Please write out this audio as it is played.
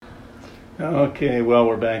Okay, well,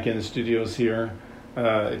 we're back in the studios here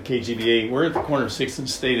at KGBA. We're at the corner of 6th and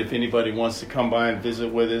State if anybody wants to come by and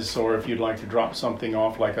visit with us, or if you'd like to drop something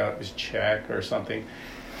off like a check or something.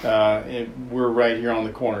 We're right here on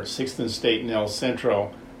the corner, 6th and State in El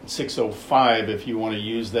Centro, 605 if you want to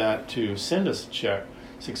use that to send us a check,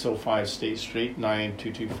 605 State Street,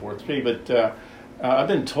 92243. But I've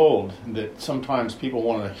been told that sometimes people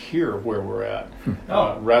want to hear where we're at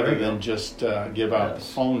rather than just give out the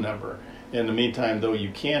phone number. In the meantime, though, you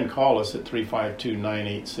can call us at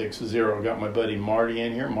 352-9860. Got my buddy Marty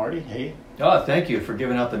in here. Marty, hey. Oh, thank you for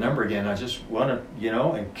giving out the number again. I just want to,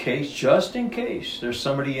 just in case there's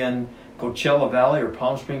somebody in Coachella Valley or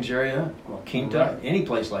Palm Springs area, Quinta, any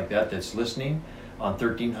place like that that's listening on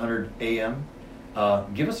 1300 AM,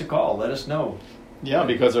 give us a call. Let us know. Yeah,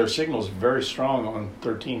 because our signal is very strong on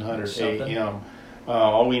 1300 AM.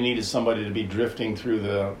 All we need is somebody to be drifting through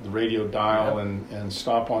the radio dial and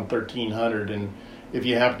stop on 1300. And if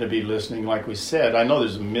you happen to be listening, like we said, I know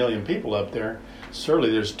there's a million people up there.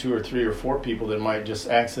 Certainly there's 2 or 3 or 4 people that might just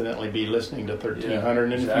accidentally be listening to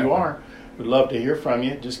 1300. And if you are, we'd love to hear from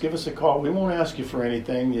you. Just give us a call. We won't ask you for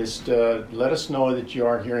anything. Just let us know that you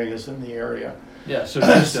are hearing us in the area. Yeah,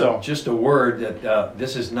 so just a word that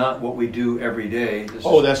this is not what we do every day.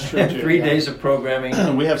 That's true too. 3 days of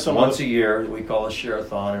programming. We have once a year. We call a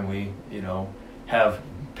share-a-thon, and we have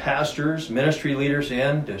pastors, ministry leaders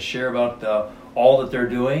in to share about all that they're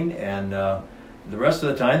doing, and the rest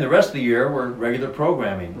of the year, we're regular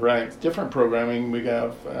programming. Right, different programming. We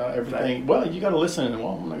have everything. Right. Well, you got to listen.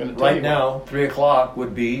 Well, I'm not going to tell you. Right now, 3 o'clock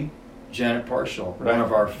would be Janet Parshall, one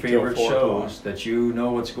of our favorite shows that you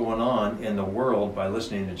know what's going on in the world by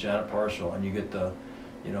listening to Janet Parshall, and you get the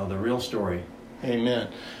real story. Amen.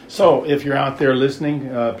 So if you're out there listening,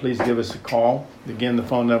 please give us a call. Again, the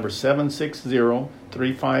phone number is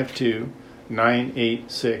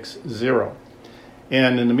 760-352-9860.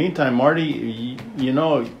 And in the meantime, Marty,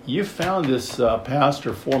 you found this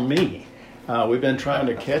pastor for me. We've been trying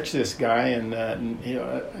to catch this guy, and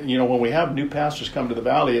when we have new pastors come to the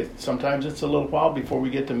valley, sometimes it's a little while before we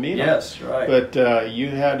get to meet him. Yes, right. But you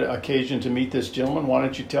had occasion to meet this gentleman. Why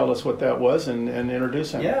don't you tell us what that was and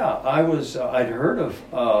introduce him? Yeah, I'd heard of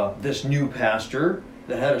this new pastor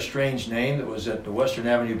that had a strange name that was at the Western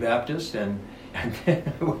Avenue Baptist, and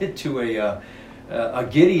then I went to a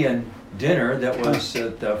Gideon dinner that was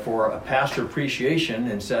for a pastor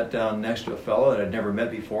appreciation, and sat down next to a fellow that I'd never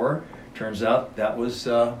met before. Turns out that was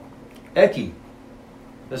Eki.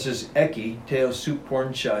 This is Eki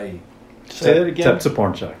Teosupornchai. Say it again.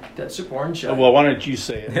 Tepsupornchai. Tepsupornchai. Well, why don't you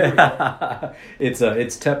say it? It's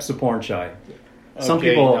Tepsupornchai. Some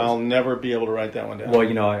people, I'll never be able to write that one down. Well,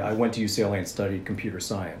 I went to UCLA and studied computer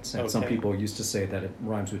science, and some people used to say that it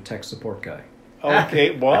rhymes with tech support guy.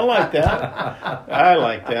 Okay, well, I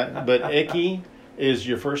like that. But Eki is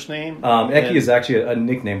your first name? Eki is actually a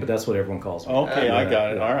nickname, but that's what everyone calls me. Okay, I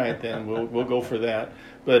got it. All right, then we'll go for that.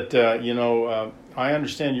 But I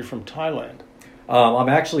understand you're from Thailand. I'm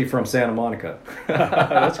actually from Santa Monica.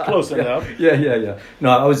 That's close enough. Yeah.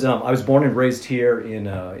 No, I was born and raised here in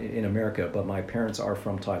America, but my parents are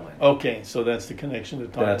from Thailand. Okay, so that's the connection to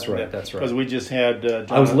Thailand. That's right. Because we just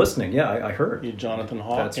had I was listening. Yeah, I heard. Jonathan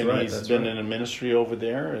Hawk, that's and right, he's been in a ministry over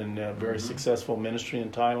there, and a very successful ministry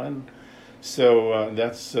in Thailand. So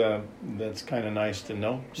that's kind of nice to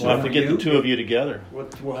know. We'll have to get the two of you together.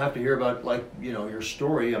 We'll have to hear about your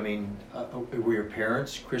story. I mean, were your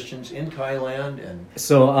parents Christians in Thailand, and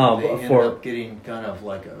so they ended up getting kind of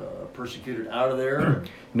persecuted out of there?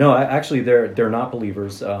 No, actually they're not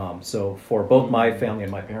believers. So for both my family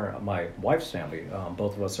and my wife's family,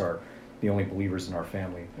 both of us are the only believers in our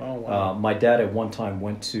family. Oh, wow. My dad at one time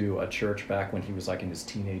went to a church back when he was in his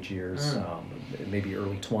teenage years, maybe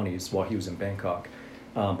early 20s, while he was in Bangkok.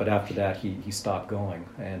 But after that, he stopped going.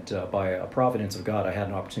 And by a providence of God, I had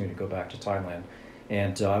an opportunity to go back to Thailand.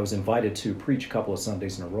 And I was invited to preach a couple of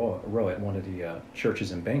Sundays in a row at one of the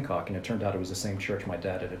churches in Bangkok. And it turned out it was the same church my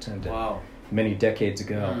dad had attended. Wow. Many decades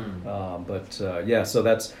ago. So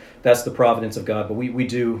that's the providence of God. But we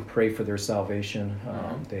do pray for their salvation.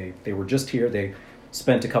 They were just here. They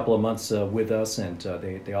spent a couple of months with us, and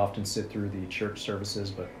they often sit through the church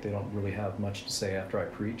services, but they don't really have much to say after I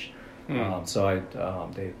preach.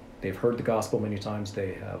 They've heard the gospel many times.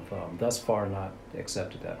 They have thus far not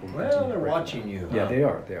accepted that. Well, they're watching you. Yeah, they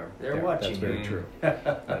are. They're watching. That's very true.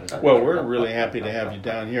 Well, we're really happy to have you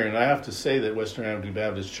down here, and I have to say that Western Avenue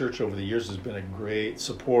Baptist Church over the years has been a great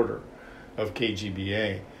supporter of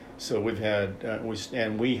KGBA. So we've had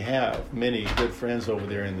we have many good friends over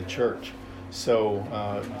there in the church. So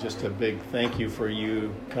just a big thank you for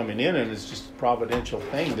you coming in, and it's just a providential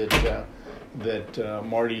thing that that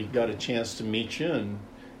Marty got a chance to meet you and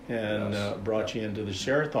Yes. brought you into the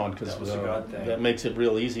Share-a-thon, because That was a God thing. that makes it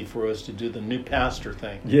real easy for us to do the new pastor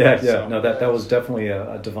thing. Yeah, yeah. So- No, that was definitely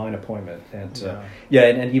a divine appointment, and Yeah.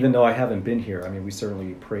 and even though I haven't been here, I mean, we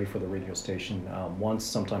certainly pray for the radio station once,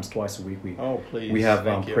 sometimes twice a week. Oh, please. We have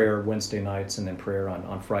Thank you. prayer Wednesday nights and then prayer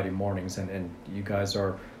on Friday mornings, and you guys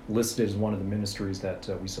are listed as one of the ministries that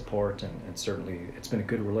we support, and certainly it's been a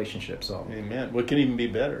good relationship. So Amen. What can even be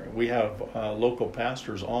better? We have local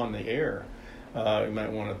pastors on the air. You might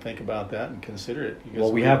want to think about that and consider it. because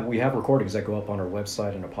well, we have recordings that go up on our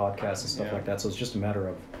website and a podcast and stuff Yeah. like that. So it's just a matter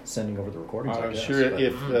of sending over the recordings. I I'm guess. sure But-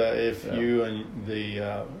 if Yeah. you and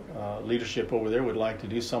the leadership over there would like to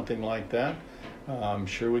do something like that, I'm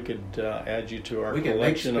sure we could add you to our We can make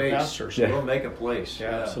collection of space. pastors. Yeah. We'll make a place.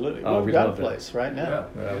 Yeah, absolutely. Oh, Well, we've we'd got a love that. place right now.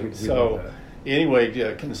 we'd So, love that.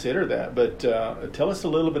 anyway, consider that. But tell us a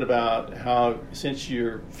little bit about how, since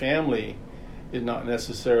your family is not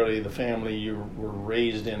necessarily the family you were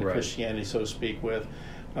raised in Right. Christianity, so to speak, with,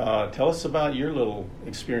 tell us about your little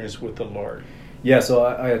experience with the Lord. Yeah, so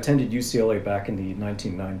I attended UCLA back in the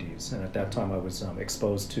 1990s, and at that time I was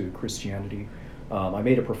exposed to Christianity. I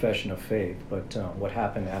made a profession of faith, but what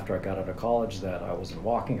happened after I got out of college, that I wasn't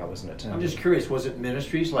walking, I wasn't attending. I'm just curious, was it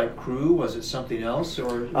ministries like Crew? Was it something else?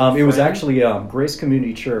 Or It was Friends? actually Grace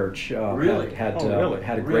Community Church Really? had Really?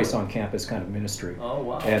 had a Grace Really? on Campus kind of ministry. Oh,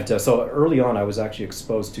 wow. And so early on, I was actually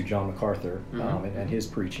exposed to John MacArthur Mhm. and his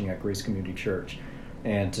preaching at Grace Community Church,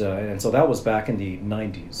 and so that was back in the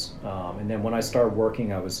 '90s. And then when I started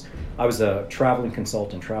working, I was a traveling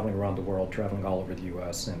consultant, traveling around the world, traveling all over the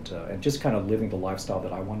U.S. and just kind of living the lifestyle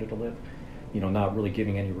that I wanted to live. Not really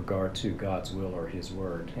giving any regard to God's will or His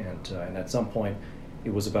word. And at some point,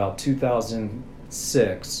 it was about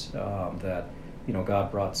 2006 that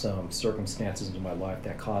God brought some circumstances into my life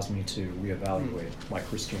that caused me to reevaluate my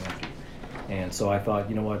Christianity. And so I thought,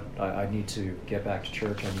 you know what, I need to get back to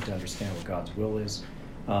church. I need to understand what God's will is.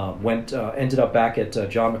 Ended up back at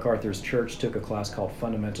John MacArthur's church, took a class called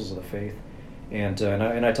Fundamentals of the Faith. And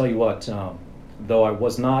I tell you what, though I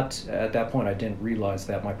was not, at that point I didn't realize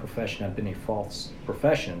that my profession had been a false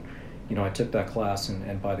profession. I took that class,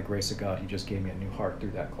 and by the grace of God, He just gave me a new heart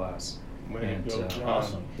through that class. Way to And, go, John.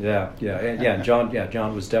 awesome. And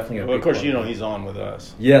John was definitely a Well, of big course, part of it. he's on with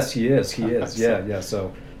us. Yes, he is. Yeah.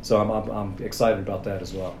 So I'm excited about that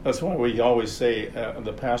as well. That's why we always say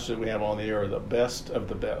the pastors we have on the air are the best of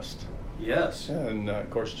the best. Yes. And of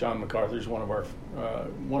course, John MacArthur is one of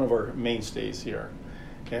our mainstays here,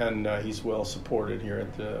 and he's well supported here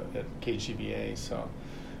at KGBA. So,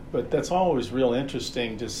 but that's always real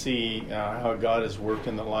interesting to see how God has worked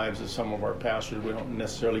in the lives of some of our pastors. We don't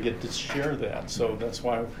necessarily get to share that, so that's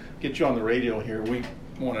why we get you on the radio here. We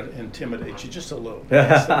want to intimidate you just a little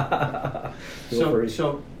bit.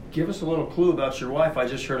 So give us a little clue about your wife. I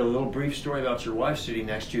just heard a little brief story about your wife sitting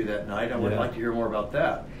next to you that night. I would Yeah. like to hear more about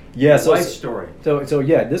that. Yeah, Your wife's story. So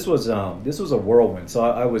yeah, this was a whirlwind. So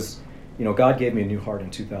I was, God gave me a new heart in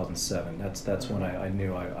 2007. That's when I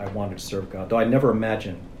knew I wanted to serve God. Though I never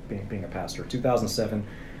imagined being a pastor. 2007,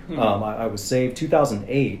 I was saved.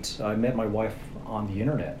 2008, I met my wife on the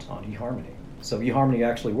internet on eHarmony. So eHarmony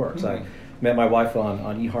actually works. I met my wife on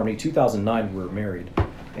eHarmony. 2009, we were married,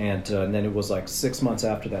 and then it was like 6 months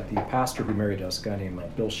after that. The pastor who married us, a guy named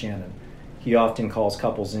Bill Shannon, he often calls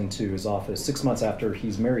couples into his office 6 months after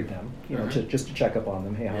he's married them, just to check up on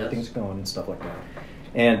them. Hey, how are things going and stuff like that.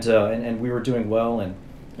 And we were doing well, and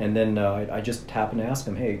then I just happened to ask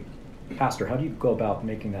him, hey, Pastor, how do you go about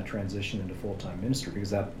making that transition into full-time ministry?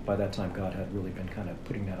 Because by that time, God had really been kind of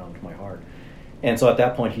putting that onto my heart. And so at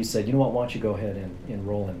that point, he said, you know what, why don't you go ahead and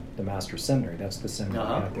enroll in the Master's Seminary? That's the seminary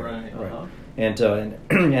we had there. Right. And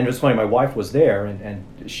it was funny, my wife was there, and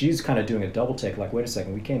she's kind of doing a double take, like, wait a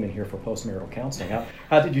second, we came in here for postmarital counseling.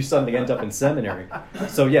 How did you suddenly end up in seminary?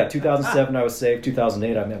 So yeah, 2007 I was saved,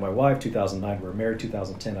 2008 I met my wife, 2009 we were married,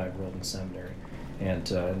 2010 I enrolled in seminary. And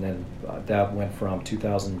then that went from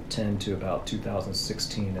 2010 to about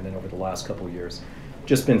 2016, and then over the last couple of years,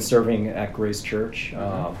 just been serving at Grace Church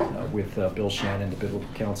with Bill Shannon, the Biblical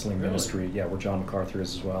Counseling Ministry, where John MacArthur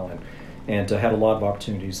is as well, and had a lot of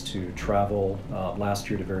opportunities to travel last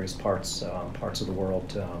year to various parts of the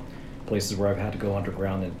world, places where I've had to go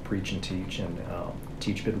underground and preach and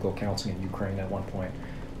teach biblical counseling in Ukraine at one point.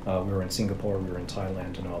 We were in Singapore, we were in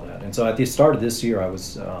Thailand, and all that. And so at the start of this year,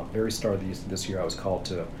 very start of this year, I was called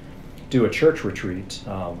to do a church retreat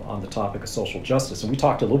on the topic of social justice. And we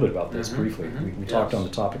talked a little bit about this briefly. We talked on the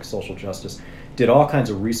topic of social justice, did all kinds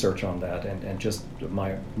of research on that, and just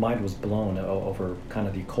my mind was blown over kind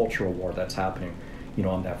of the cultural war that's happening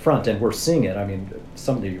on that front, and we're seeing it. I mean,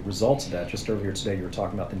 some of the results of that. Just earlier today, you were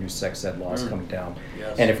talking about the new sex ed laws coming down,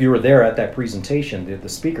 Yes. and if you were there at that presentation, the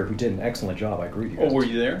speaker, who did an excellent job, I agree with you guys. Oh, were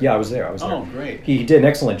you there? Yeah, I was there. Oh, great. He did an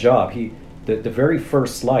excellent job. The very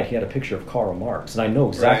first slide, he had a picture of Karl Marx, and I know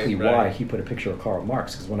exactly Right. why he put a picture of Karl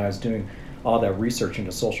Marx, because when I was doing all that research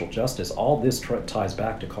into social justice, all this ties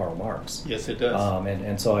back to Karl Marx. Yes, it does.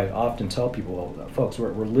 And so I often tell people, well, folks, we're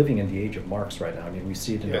living in the age of Marx right now. I mean, we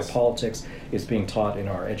see it in Yes. our politics, it's being taught in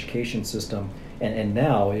our education system, and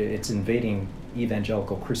now it's invading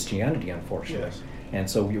evangelical Christianity, unfortunately. Yes. And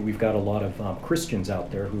so we've got a lot of Christians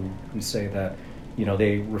out there who say that,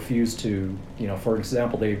 they refuse to, for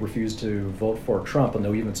example, they refuse to vote for Trump, and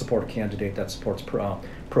they'll even support a candidate that supports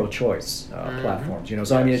pro-choice platforms.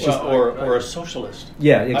 So I mean, it's just or a socialist.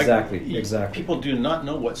 yeah, exactly, exactly, People do not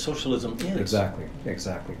know what socialism is. exactly.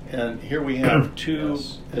 And here we have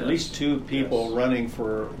Yes, at least two people yes. running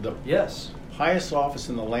for the Yes. highest office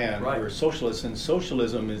in the land Right. who are socialists, and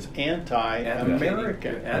socialism is Advocating,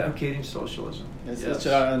 anti-American. advocating socialism. It's Yes.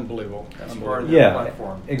 unbelievable. That's Unbelievable. part of their Yeah,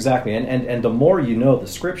 platform. exactly. And the more you know the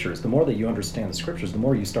scriptures, the more that you understand the scriptures, the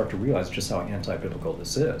more you start to realize just how anti-biblical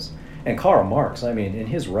this is. And Karl Marx, I mean, in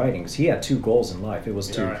his writings, he had two goals in life. It was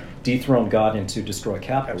to Yeah, right. dethrone God and to destroy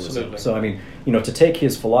capitalism. Absolutely. So, I mean, to take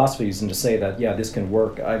his philosophies and to say that, yeah, this can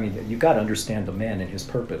work, I mean, you've got to understand the man and his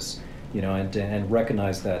purpose, and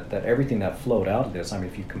recognize that everything that flowed out of this, I mean,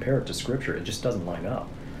 if you compare it to scripture, it just doesn't line up.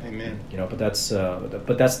 Amen. But that's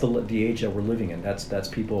the age that we're living in. That's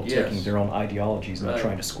people Yes. taking their own ideologies and Right.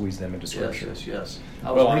 trying to squeeze them into Yes, scripture. yes.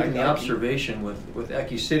 I was Well, making the I- observation with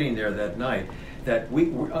Eki sitting there that night that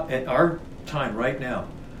we at our time right now,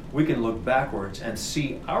 we can look backwards and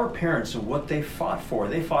see our parents and what they fought for.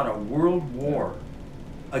 They fought a world war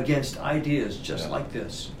against ideas just Yeah. like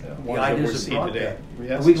this. Yeah. The Ones that ideas we're that seeing brought today. that.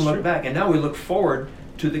 Yes, And we can it's look true. back, and now we look forward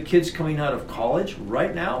to the kids coming out of college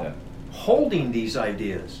right now, Yeah. holding these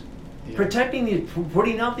ideas, Yeah. protecting these,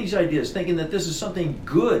 putting out these ideas, thinking that this is something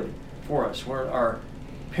good for us, where our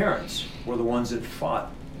parents were the ones that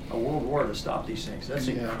fought a world war to stop these things. That's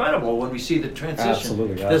Yeah. incredible when we see the transition,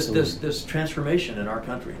 Absolutely, this absolutely. transformation in our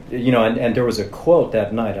country. And there was a quote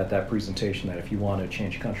that night at that presentation that if you want to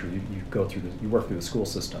change country, you work through the school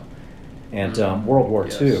system. And World War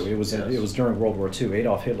Yes, II, it was yes. during World War II.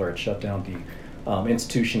 Adolf Hitler had shut down the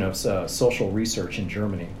Institution of Social Research in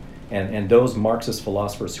Germany, and those Marxist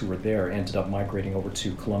philosophers who were there ended up migrating over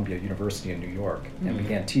to Columbia University in New York and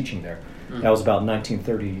began teaching there. That was about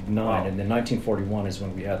 1939, Wow. and then 1941 is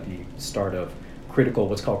when we had the start of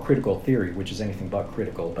what's called critical theory, which is anything but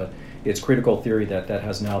critical, but it's critical theory that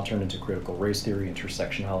has now turned into critical race theory,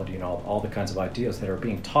 intersectionality, and all the kinds of ideas that are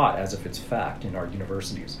being taught as if it's fact in our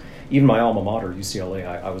universities. Even my alma mater, UCLA,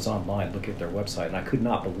 I was online looking at their website, and I could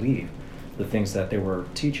not believe the things that they were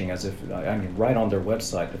teaching, as if, I mean, right on their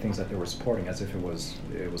website, the things that they were supporting as if it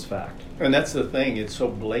was fact. And that's the thing; it's so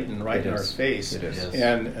blatant, right It in is. our face. It is. Yes.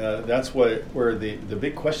 And that's where the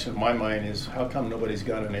big question in my mind is: how come nobody's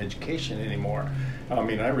got an education anymore? I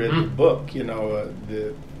mean, I read the book,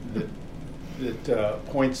 that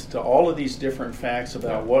points to all of these different facts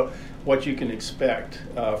about what you can expect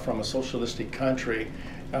from a socialistic country,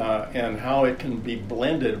 and how it can be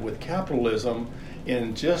blended with capitalism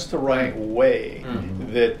in just the right way.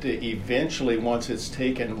 That eventually, once it's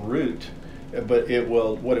taken root, but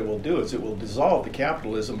what it will do is it will dissolve the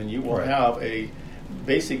capitalism, and you will Right. have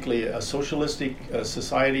basically a socialistic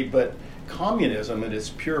society. But communism in its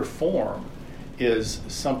pure form is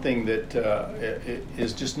something that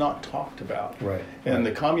is just not talked about. Right. And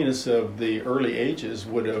the communists of the early ages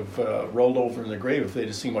would have rolled over in the grave if they'd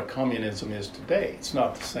have seen what communism is today. It's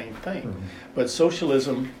not the same thing. But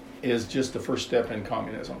socialism is just the first step in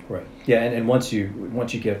communism. Right. Yeah, and once you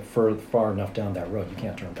get far enough down that road, you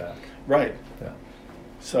can't turn back. Right. Yeah.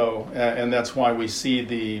 So, and that's why we see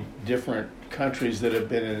the different countries that have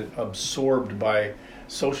been absorbed by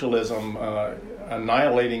socialism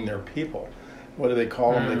annihilating their people. What do they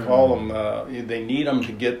call them? They call them, they need them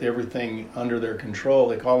to get everything under their control.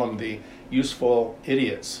 They call them the useful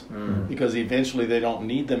idiots, because eventually they don't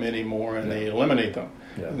need them anymore, and they eliminate them.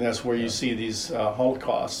 Yeah. And that's where you see these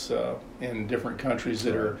holocausts in different countries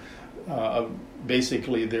that are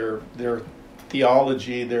basically their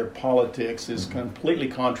theology, their politics is completely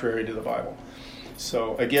contrary to the Bible.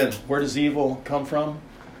 So again, where does evil come from?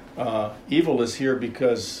 Evil is here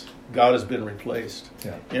because God has been replaced.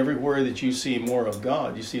 Yeah. Everywhere that you see more of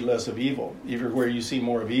God, you see less of evil. Everywhere you see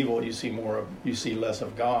more of evil, you see less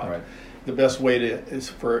of God. Right. The best way is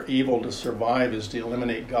for evil to survive is to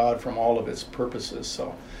eliminate God from all of its purposes.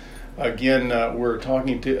 So, again, we're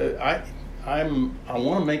talking to I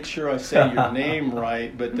want to make sure I say your name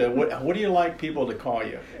right, but what do you like people to call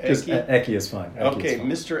you? Just Eki is fine. Eki Okay, is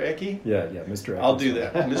fine. Mr. Eki? Yeah, Mr. Eki. I'll do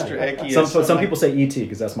that. Mr. Eki. Some people say ET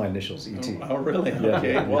because that's my initials, ET. Oh, really? Yeah.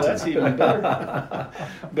 Okay, well, that's even better.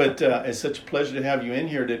 But it's such a pleasure to have you in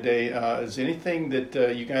here today. Is anything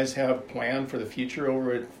that you guys have planned for the future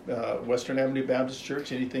over at Western Avenue Baptist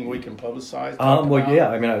Church? Anything we can publicize? Well, yeah.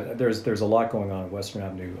 I mean, there's a lot going on at Western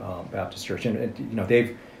Avenue Baptist Church, and you know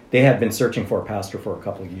they have been searching for a pastor for a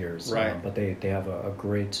couple of years, right? But they have a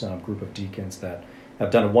great group of deacons that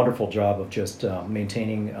have done a wonderful job of just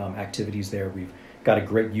maintaining activities there. We've got a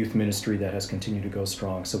great youth ministry that has continued to go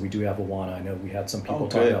strong. So we do have Awana. I know we had some people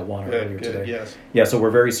talk about Awana earlier today. Yes. Yeah, so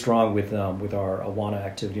we're very strong with our Awana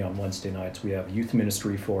activity on Wednesday nights. We have youth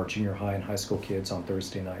ministry for junior high and high school kids on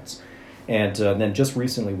Thursday nights. And then just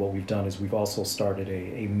recently what we've done is we've also started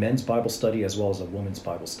a men's Bible study as well as a women's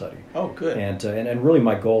Bible study. Oh, good. And really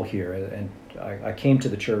my goal here, and I came to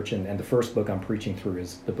the church, and the first book I'm preaching through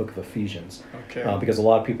is the book of Ephesians. Okay. Because a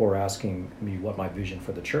lot of people are asking me what my vision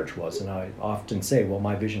for the church was. And I often say, well,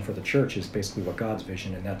 my vision for the church is basically what God's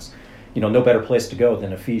vision, and that's, no better place to go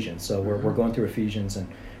than Ephesians. So we're going through Ephesians and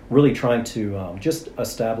really trying to just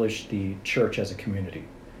establish the church as a community.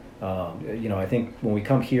 I think when we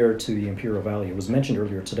come here to the Imperial Valley, it was mentioned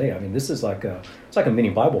earlier today. I mean, this is it's like a mini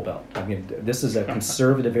Bible Belt. I mean, this is a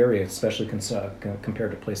conservative area, especially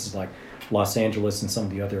compared to places like Los Angeles and some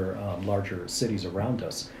of the other larger cities around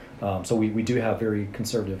us. So we do have very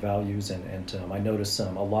conservative values, and I notice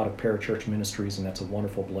a lot of parachurch ministries, and that's a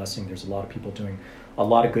wonderful blessing. There's a lot of people doing a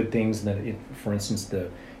lot of good things. And for instance,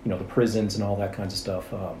 the prisons and all that kinds of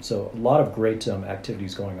stuff. So a lot of great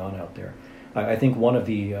activities going on out there. I think one of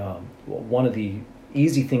the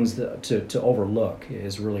easy things to overlook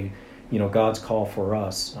is really, God's call for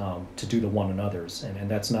us to do the one another's,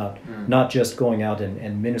 and that's not just going out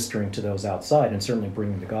and ministering to those outside, and certainly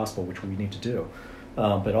bringing the gospel, which we need to do,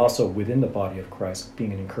 but also within the body of Christ,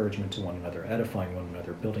 being an encouragement to one another, edifying one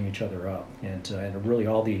another, building each other up, and really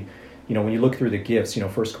all the, when you look through the gifts,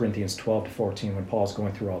 1 Corinthians 12-14, when Paul's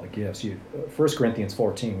going through all the gifts, 1 Corinthians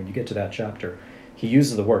 14, when you get to that chapter, he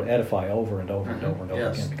uses the word edify over and over and over and over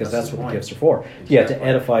again, because that's what the gifts are for. Exactly. Yeah, to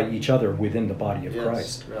edify each other within the body of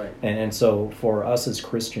Christ. Right. And so for us as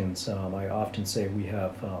Christians, I often say we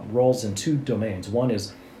have roles in two domains. One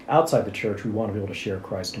is outside the church, we want to be able to share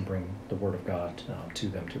Christ and bring the Word of God to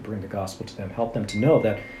them, to bring the gospel to them, help them to know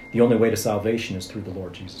that the only way to salvation is through the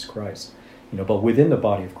Lord Jesus Christ. But within the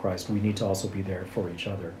body of Christ, we need to also be there for each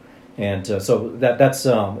other. And so that's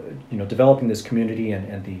developing this community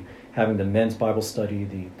and having the men's Bible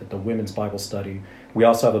study, the women's Bible study. We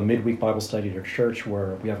also have a midweek Bible study at our church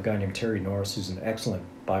where we have a guy named Terry Norris who's an excellent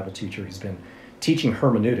Bible teacher. He's been teaching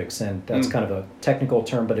hermeneutics, and that's kind of a technical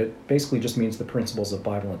term, but it basically just means the principles of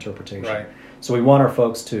Bible interpretation. Right. So we want our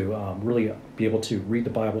folks to really be able to read the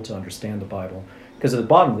Bible, to understand the Bible. Because at the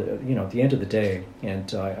bottom, at the end of the day,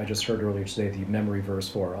 and I just heard earlier today the memory verse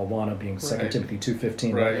for Awana being 2 Timothy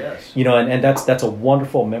 2:15. Right. Yes. And that's a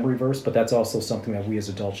wonderful memory verse, but that's also something that we as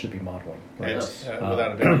adults should be modeling. Right? Yes.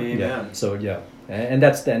 Without a doubt. Amen. Yeah. So and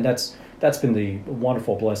that's been the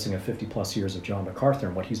wonderful blessing of 50+ years of John MacArthur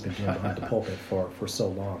and what he's been doing behind the pulpit for so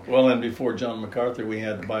long. Well, and before John MacArthur, we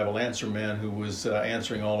had the Bible Answer Man who was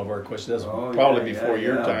answering all of our questions. That was probably before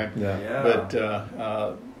your time. Yeah.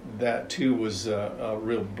 But that too was a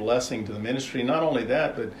real blessing to the ministry. Not only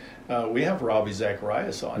that, but we have Ravi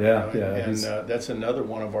Zacharias on. And that's another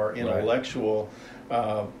one of our intellectual.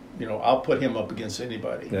 I'll put him up against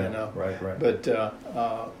anybody. Right. But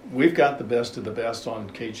we've got the best of the best on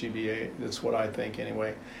KGBA. That's what I think,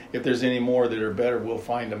 anyway. If there's any more that are better, we'll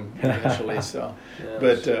find them eventually. So, yes.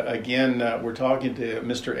 But again, we're talking to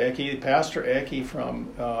Mr. Eki, Pastor Eki from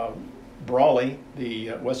Brawley, the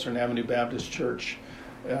Western Avenue Baptist Church.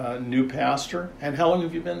 New pastor. And how long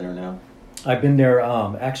have you been there now? I've been there,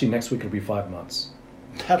 actually next week it'll be 5 months.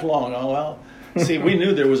 That long? Oh, well. See, we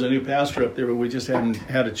knew there was a new pastor up there, but we just hadn't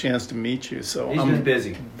had a chance to meet you. So He's been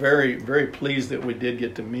busy. Very, very pleased that we did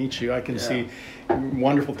get to meet you. I can see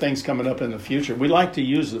wonderful things coming up in the future. We like to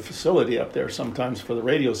use the facility up there sometimes for the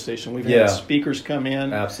radio station. We've had speakers come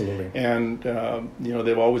in. Absolutely. And,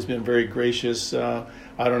 they've always been very gracious. I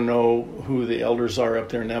don't know who the elders are up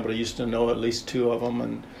there now, but I used to know at least 2 of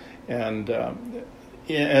them. And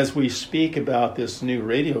as we speak about this new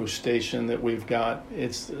radio station that we've got,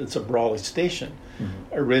 it's a Brawley station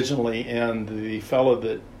originally, and the fellow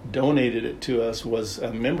that donated it to us was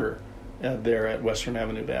a member there at Western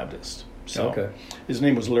Avenue Baptist. So his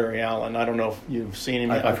name was Larry Allen. I don't know if you've seen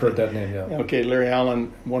him. I've heard that name, yeah. Okay, Larry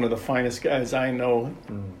Allen, one of the finest guys I know.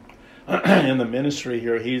 in the ministry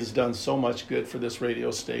here. He's done so much good for this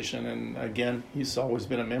radio station, and again, he's always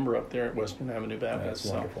been a member up there at Western Avenue Baptist.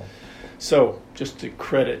 That's wonderful. So just to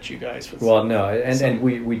credit you guys for Well, no, and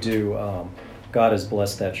we do. God has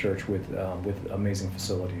blessed that church with amazing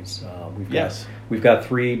facilities. We've got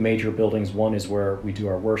 3 major buildings. One is where we do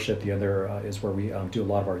our worship. The other is where we do a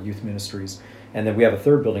lot of our youth ministries. And then we have a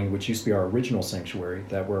 3rd building, which used to be our original sanctuary,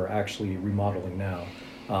 that we're actually remodeling now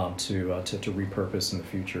to repurpose in the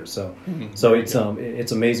future. So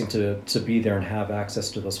it's amazing to be there and have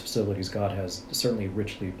access to those facilities. God has certainly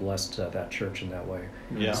richly blessed that church in that way.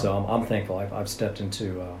 Yeah. So I'm thankful. I've stepped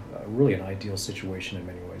into really an ideal situation in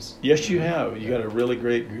many ways. Yes, you have. You got a really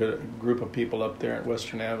great group of people up there at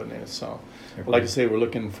Western Avenue. So, like I say, we're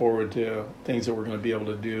looking forward to things that we're going to be able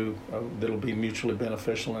to do that'll be mutually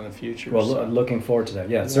beneficial in the future. Well, looking forward to that.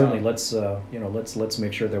 Yeah, certainly. Let's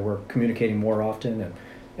make sure that we're communicating more often, and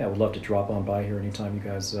I would love to drop on by here anytime you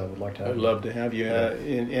guys would like to have me. I'd love to have you.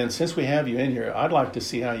 And since we have you in here, I'd like to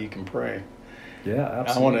see how you can pray. Yeah,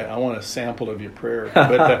 absolutely. I want a sample of your prayer.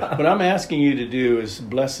 But what I'm asking you to do is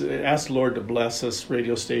ask the Lord to bless this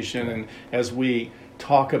radio station. And as we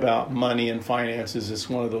talk about money and finances, it's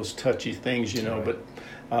one of those touchy things, Right. But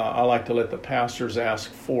I like to let the pastors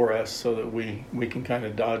ask for us so that we can kind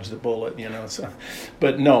of dodge the bullet, So,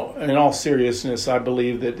 but no, in all seriousness, I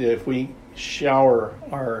believe that if we shower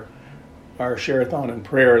our share-a-thon in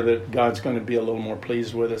prayer, that God's going to be a little more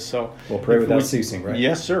pleased with us. So we'll pray without ceasing, right?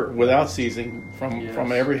 Yes, sir, without ceasing,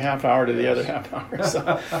 from every half hour to the other half hour.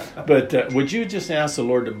 So, but would you just ask the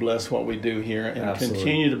Lord to bless what we do here and Absolutely.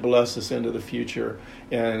 continue to bless us into the future?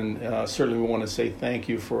 And certainly we want to say thank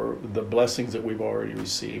you for the blessings that we've already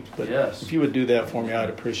received. But if you would do that for me, I'd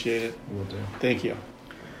appreciate it. Will do. Thank you.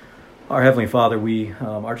 Our Heavenly Father, we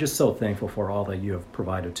are just so thankful for all that you have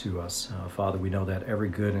provided to us. Father, we know that every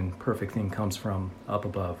good and perfect thing comes from up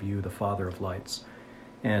above, you, the Father of lights.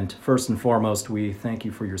 And first and foremost, we thank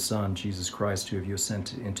you for your Son, Jesus Christ, who you have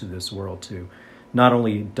sent into this world to not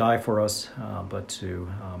only die for us, but to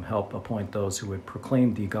help appoint those who would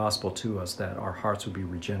proclaim the gospel to us, that our hearts would be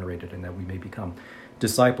regenerated and that we may become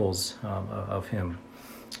disciples of him.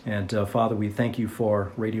 And Father, we thank you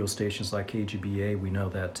for radio stations like KGBA. We know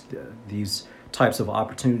that these types of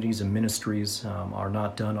opportunities and ministries are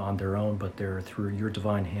not done on their own, but they're through your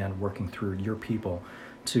divine hand working through your people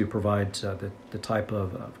to provide the type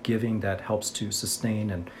of giving that helps to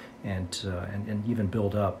sustain and even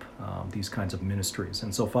build up these kinds of ministries.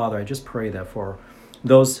 And so, Father, I just pray that for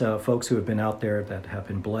those folks who have been out there that have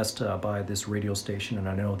been blessed by this radio station, and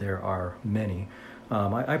I know there are many,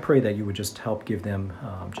 I pray that you would just help give them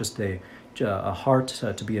just a heart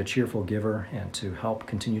to be a cheerful giver and to help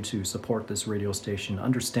continue to support this radio station,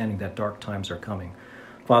 understanding that dark times are coming.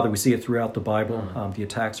 Father, we see it throughout the Bible. The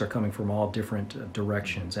attacks are coming from all different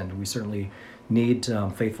directions, and we certainly need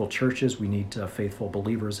faithful churches, we need faithful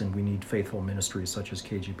believers, and we need faithful ministries such as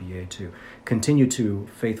KGBA to continue to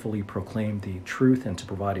faithfully proclaim the truth and to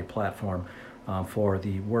provide a platform for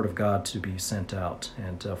the Word of God to be sent out.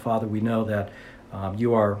 And Father, we know that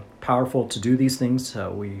you are powerful to do these things.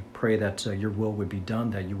 We pray that your will would be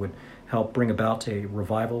done, that you would help bring about a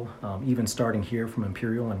revival, even starting here from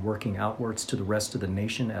Imperial and working outwards to the rest of the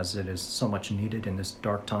nation, as it is so much needed in this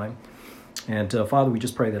dark time. And Father, we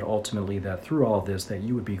just pray that ultimately that through all of this, that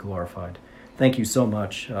you would be glorified. Thank you so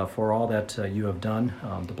much for all that you have done,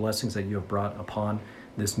 the blessings that you have brought upon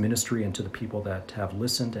this ministry and to the people that have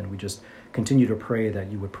listened. And we just continue to pray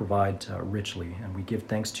that you would provide richly. And we give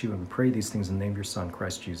thanks to you and we pray these things in the name of your Son,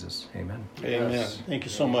 Christ Jesus. Amen. Amen. Yes. Thank you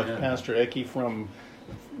so much, Pastor Ecke from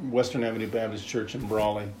Western Avenue Baptist Church in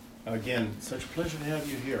Brawley. Again, such a pleasure to have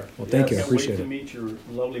you here. Well, thank you. I Can't appreciate wait to it. meet your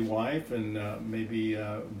lovely wife and maybe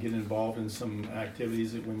get involved in some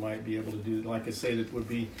activities that we might be able to do. Like I say, that would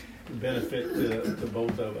be a benefit to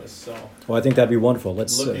both of us. So, Well, I think that'd be wonderful.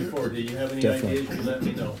 Let's looking forward. Do you have any definitely. ideas? You let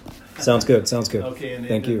me know. Sounds good. Sounds good. Okay, and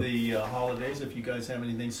Thank into you. the holidays, if you guys have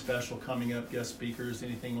anything special coming up, guest speakers,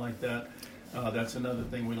 anything like that, that's another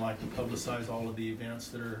thing we like to publicize all of the events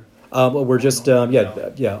that are. Well, we're just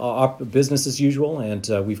our business as usual, and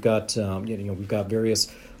we've got we've got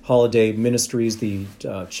various holiday ministries, the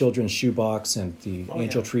Children's Shoebox and the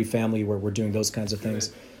Angel Tree Family, where we're doing those kinds of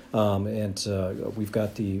things. And we've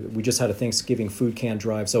got we just had a Thanksgiving food can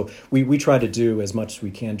drive, so we try to do as much as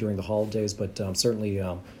we can during the holidays, but certainly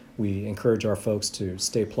we encourage our folks to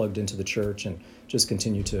stay plugged into the church and just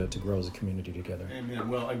continue to grow as a community together. Amen.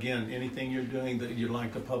 Well, again, anything you're doing that you'd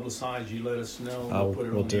like to publicize, you let us know. We'll put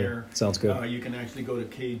it we'll on do. the air. Sounds good. You can actually go to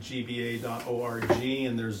kgba.org,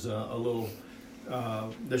 and there's a little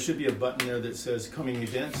There should be a button there that says coming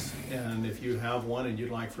events, and if you have one and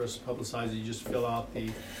you'd like for us to publicize it, you just fill out the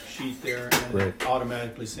sheet there and it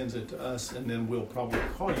automatically sends it to us, and then we'll probably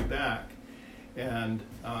call you back and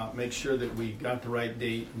make sure that we got the right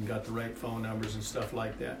date and got the right phone numbers and stuff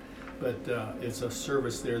like that. But it's a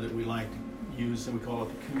service there that we like to use, and we call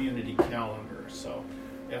it the community calendar. So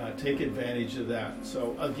take advantage of that.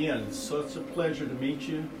 So again, so it's a pleasure to meet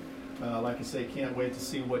you. Like I say, can't wait to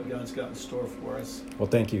see what God's got in store for us. Well,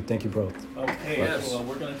 thank you both. Okay, Yes. well,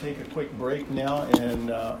 we're going to take a quick break now, and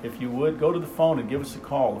if you would, go to the phone and give us a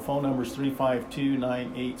call. The phone number is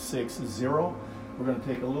 352-9860. We're going to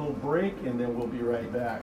take a little break, and then we'll be right back.